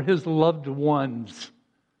children. You are His loved ones.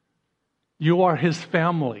 You are His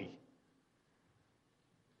family.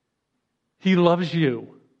 He loves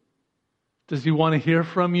you. Does He want to hear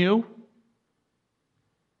from you?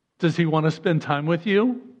 Does He want to spend time with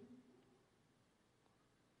you?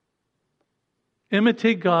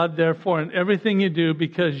 Imitate God, therefore, in everything you do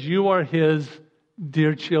because you are His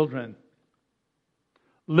dear children.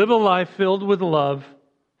 Live a life filled with love,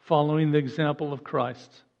 following the example of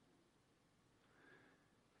Christ.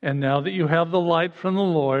 And now that you have the light from the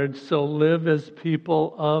Lord, so live as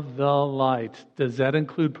people of the light. Does that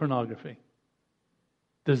include pornography?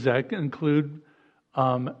 Does that include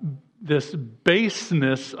this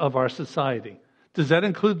baseness of our society? Does that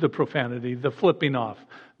include the profanity, the flipping off,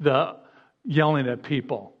 the yelling at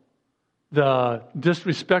people, the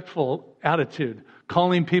disrespectful attitude,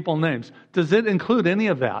 calling people names? Does it include any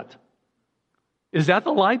of that? Is that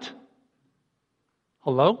the light?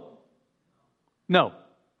 Hello? No.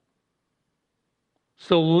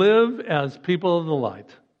 So live as people of the light.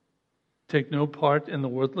 Take no part in the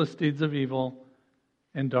worthless deeds of evil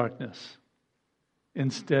and darkness.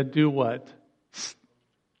 Instead, do what?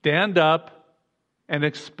 Stand up and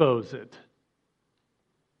expose it.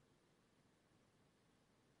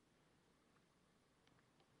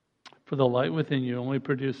 For the light within you only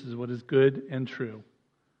produces what is good and true.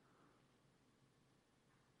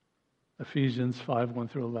 Ephesians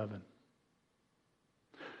 5:1-11.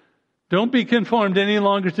 Don't be conformed any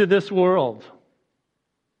longer to this world,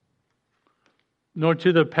 nor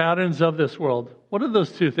to the patterns of this world. What are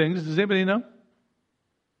those two things? Does anybody know?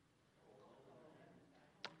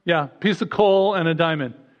 Yeah, piece of coal and a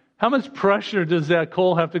diamond. How much pressure does that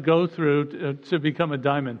coal have to go through to become a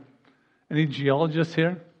diamond? Any geologists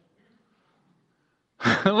here?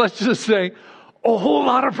 Let's just say a whole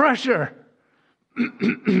lot of pressure.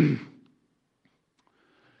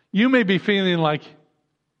 You may be feeling like,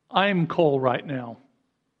 I'm coal right now.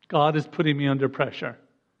 God is putting me under pressure.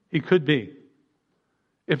 He could be.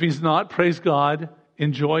 If He's not, praise God.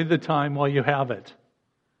 Enjoy the time while you have it.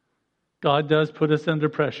 God does put us under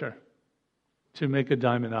pressure to make a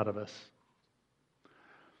diamond out of us.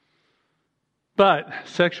 But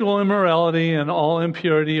sexual immorality and all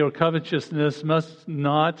impurity or covetousness must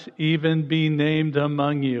not even be named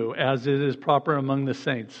among you, as it is proper among the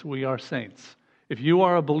saints. We are saints. If you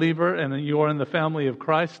are a believer and you are in the family of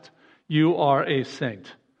Christ, you are a saint.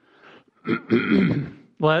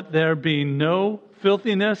 Let there be no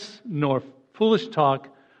filthiness, nor foolish talk,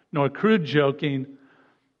 nor crude joking,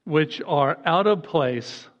 which are out of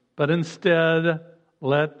place, but instead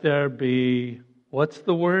let there be, what's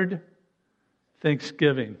the word?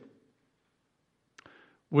 Thanksgiving.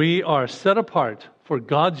 We are set apart for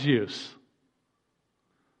God's use.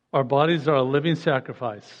 Our bodies are a living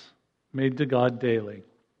sacrifice made to God daily.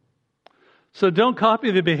 So don't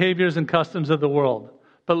copy the behaviors and customs of the world,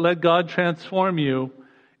 but let God transform you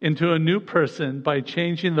into a new person by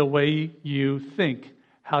changing the way you think.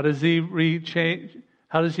 How does He change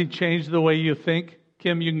the way you think?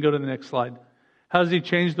 Kim, you can go to the next slide. How does He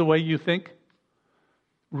change the way you think?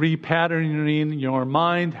 Repatterning your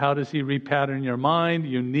mind. How does He repattern your mind?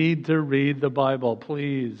 You need to read the Bible.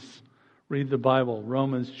 Please read the Bible.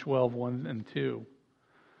 Romans 12:1-2.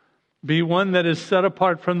 Be one that is set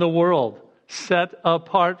apart from the world. Set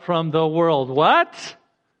apart from the world. What?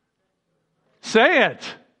 Say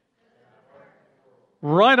it.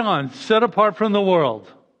 Right on. Set apart from the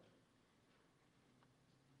world.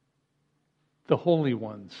 The holy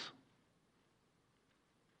ones.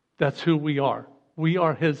 That's who we are. We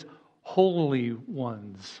are His holy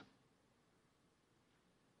ones.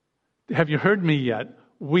 Have you heard me yet?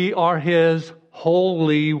 We are His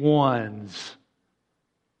holy ones.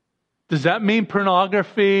 Does that mean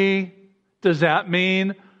pornography? Does that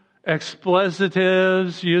mean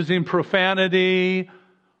expletives, using profanity,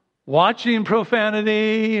 watching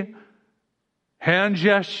profanity, hand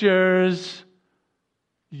gestures,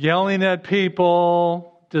 yelling at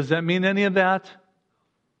people? Does that mean any of that?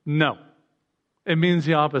 No. It means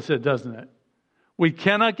the opposite, doesn't it? We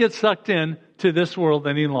cannot get sucked in to this world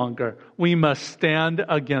any longer. We must stand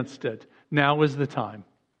against it. Now is the time.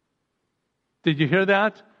 Did you hear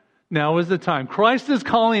that? Now is the time. Christ is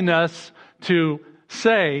calling us to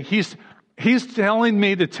say, He's telling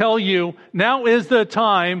me to tell you, now is the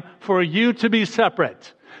time for you to be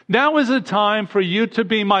separate. Now is the time for you to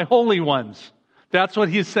be my holy ones. That's what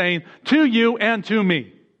He's saying to you and to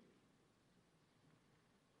me.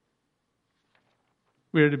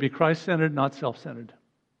 We are to be Christ-centered, not self-centered.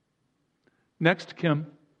 Next, Kim.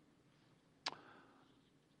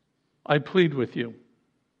 I plead with you.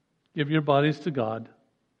 Give your bodies to God.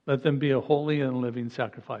 Let them be a holy and living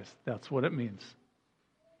sacrifice. That's what it means.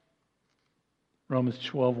 Romans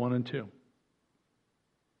 12:1-2.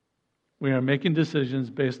 We are making decisions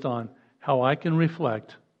based on how I can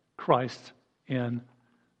reflect Christ in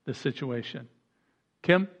the situation.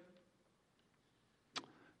 Kim?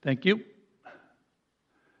 Thank you.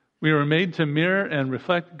 We were made to mirror and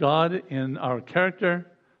reflect God in our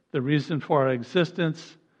character, the reason for our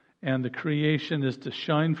existence, and the creation is to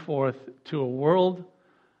shine forth to a world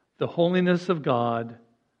the holiness of God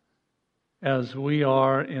as we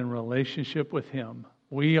are in relationship with Him.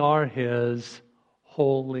 We are His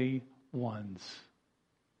holy ones.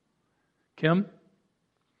 Kim?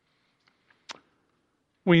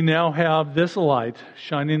 We now have this light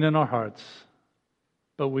shining in our hearts,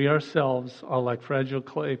 but we ourselves are like fragile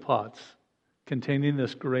clay pots containing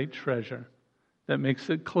this great treasure that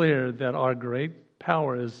makes it clear that our great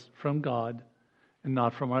power is from God and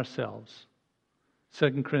not from ourselves.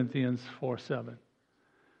 2 Corinthians 4:7.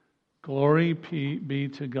 Glory be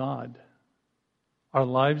to God. Our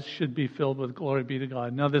lives should be filled with glory be to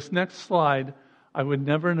God. Now, this next slide, I would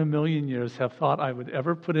never in a million years have thought I would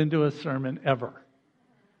ever put into a sermon ever.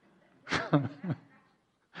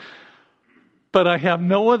 But I have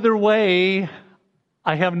no other way.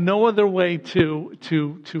 I have no other way to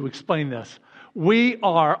explain this. We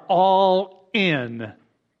are all in.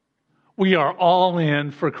 We are all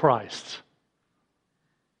in for Christ.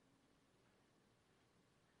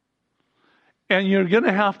 And you're going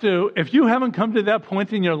to have to, if you haven't come to that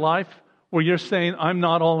point in your life where you're saying, I'm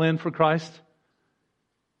not all in for Christ,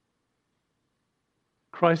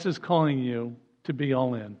 Christ is calling you to be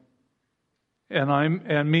all in.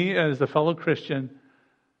 And me as a fellow Christian,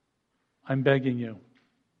 I'm begging you,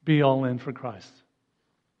 be all in for Christ.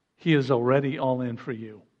 He is already all in for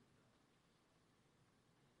you.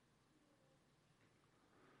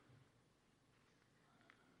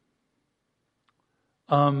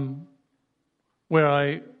 Where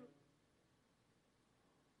I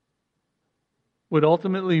would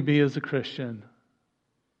ultimately be as a Christian,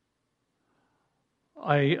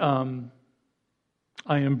 I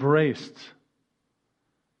embraced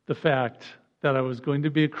the fact that I was going to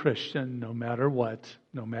be a Christian no matter what,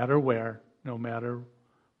 no matter where, no matter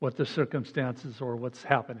what the circumstances or what's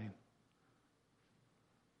happening.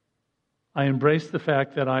 I embraced the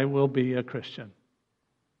fact that I will be a Christian.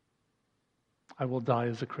 I will die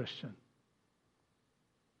as a Christian.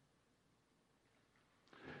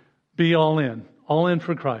 Be all in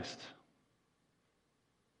for Christ.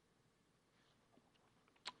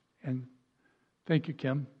 And thank you,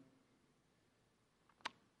 Kim.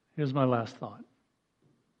 Here's my last thought.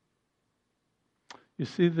 You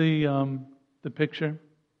see the picture?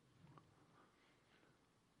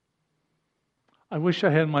 I wish I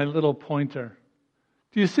had my little pointer.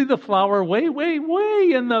 Do you see the flower way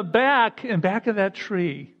in the back of that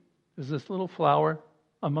tree? There's this little flower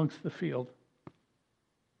amongst the field.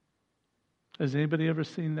 Has anybody ever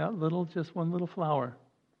seen that just one little flower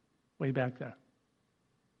way back there?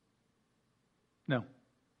 No.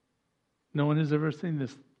 No one has ever seen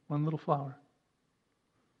this one little flower.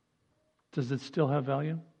 Does it still have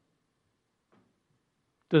value?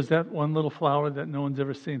 Does that one little flower that no one's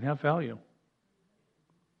ever seen have value?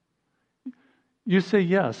 You say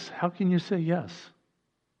yes. How can you say yes?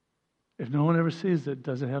 If no one ever sees it,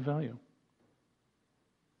 does it have value?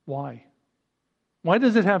 Why? Why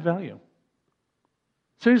does it have value?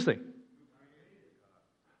 Seriously.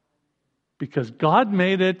 Because God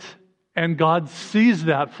made it and God sees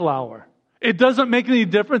that flower. It doesn't make any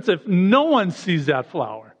difference if no one sees that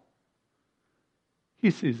flower.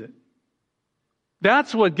 He sees it.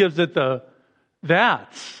 That's what gives it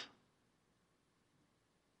that's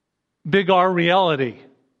big R reality.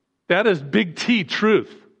 That is big T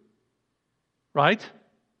truth. Right?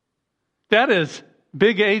 That is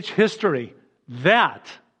big H history. That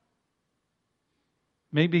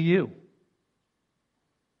may be you.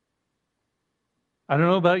 I don't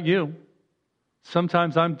know about you.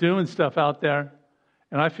 Sometimes I'm doing stuff out there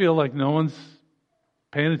and I feel like no one's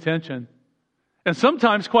paying attention. And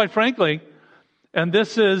sometimes, quite frankly, and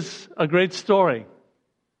this is a great story,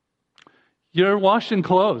 you're washing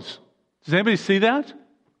clothes. Does anybody see that?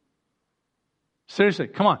 Seriously,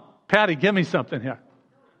 come on. Patty, give me something here.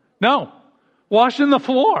 No. Washing the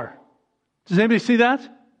floor. Does anybody see that?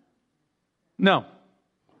 No.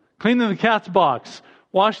 Cleaning the cat's box.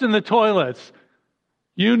 Washing the toilets.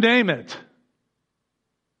 You name it.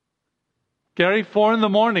 Gary, 4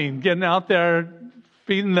 a.m, getting out there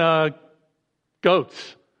feeding the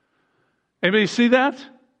goats. Anybody see that?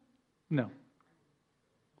 No.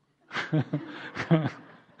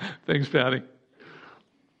 Thanks, Patty.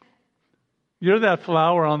 You're that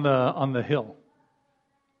flower on the hill.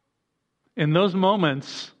 In those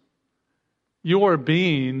moments, you are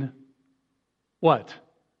being what?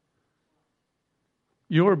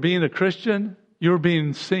 You are being a Christian. You are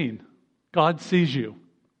being seen. God sees you.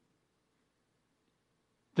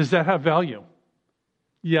 Does that have value?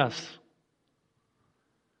 Yes.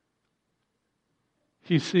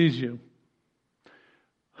 He sees you.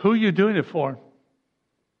 Who are you doing it for?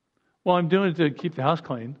 Well, I'm doing it to keep the house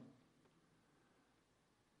clean.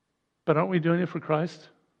 But aren't we doing it for Christ?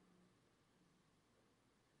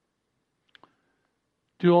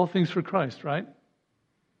 Do all things for Christ, right?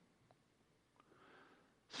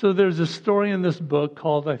 So there's a story in this book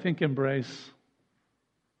called, I think, Embrace.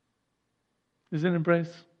 Is it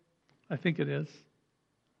Embrace? I think it is.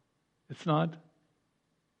 It's not?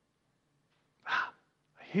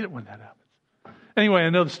 I hate it when that happens. Anyway, I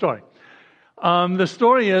know the story. The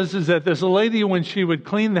story is that there's a lady, when she would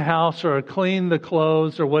clean the house or clean the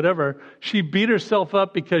clothes or whatever, she beat herself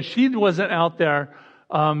up because she wasn't out there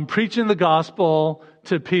preaching the gospel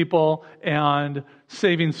to people and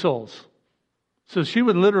saving souls. So she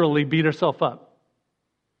would literally beat herself up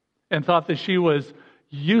and thought that she was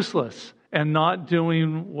useless and not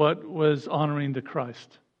doing what was honoring to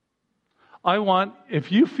Christ.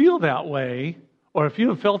 If you feel that way, or if you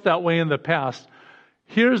have felt that way in the past,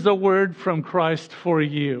 here's a word from Christ for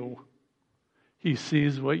you. He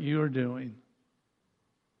sees what you are doing,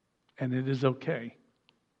 and it is okay.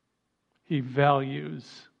 He values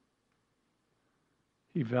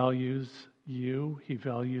you. He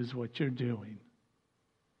values what you're doing.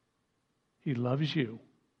 He loves you.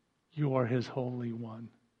 You are His Holy One.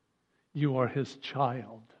 You are His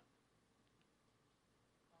child.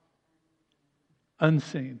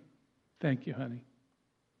 Unseen. Thank you, honey.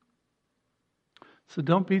 So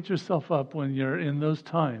don't beat yourself up when you're in those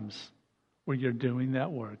times where you're doing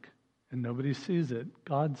that work and nobody sees it.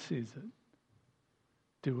 God sees it.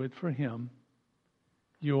 Do it for Him.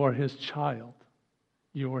 You are His child.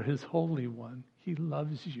 You are His Holy One. He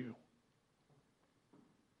loves you.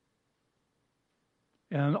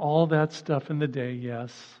 And all that stuff in the day,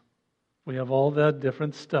 yes. We have all that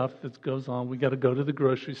different stuff that goes on. We got to go to the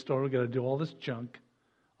grocery store. We got to do all this junk.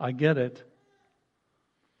 I get it.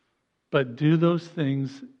 But do those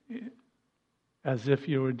things as if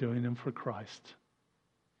you were doing them for Christ.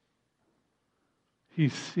 He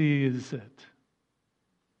sees it.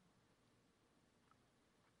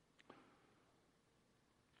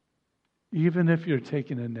 Even if you're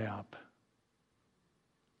taking a nap,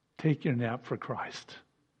 take your nap for Christ.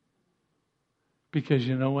 Because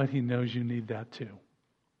you know what? He knows you need that too.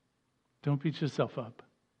 Don't beat yourself up.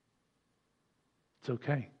 It's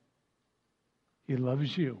okay. He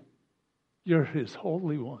loves you. You're His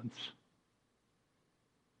holy ones.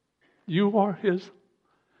 You are His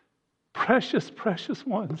precious, precious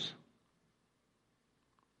ones.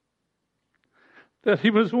 That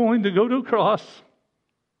He was willing to go to a cross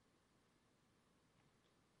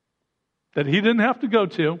that He didn't have to go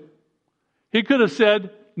to. He could have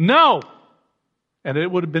said, no, and it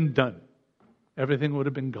would have been done. Everything would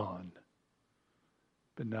have been gone.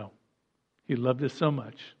 But no, He loved us so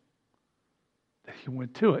much that He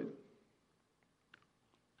went to it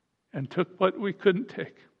and took what we couldn't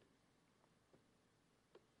take.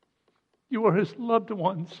 You are His loved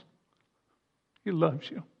ones. He loves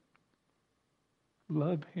you.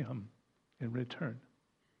 Love Him in return.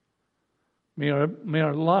 May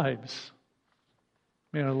our lives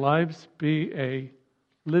be a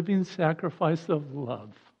living sacrifice of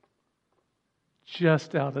love,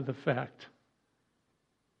 just out of the fact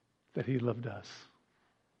that He loved us.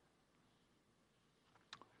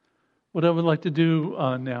 What I would like to do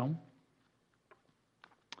now,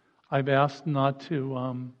 I've asked not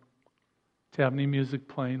to have any music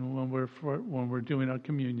playing when we're doing our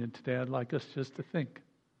communion today. I'd like us just to think,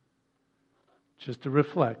 just to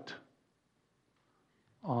reflect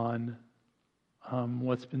on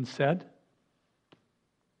what's been said.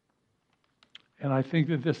 And I think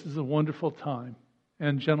that this is a wonderful time.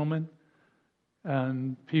 And gentlemen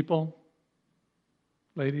and people,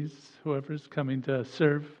 ladies, whoever's coming to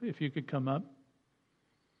serve, if you could come up.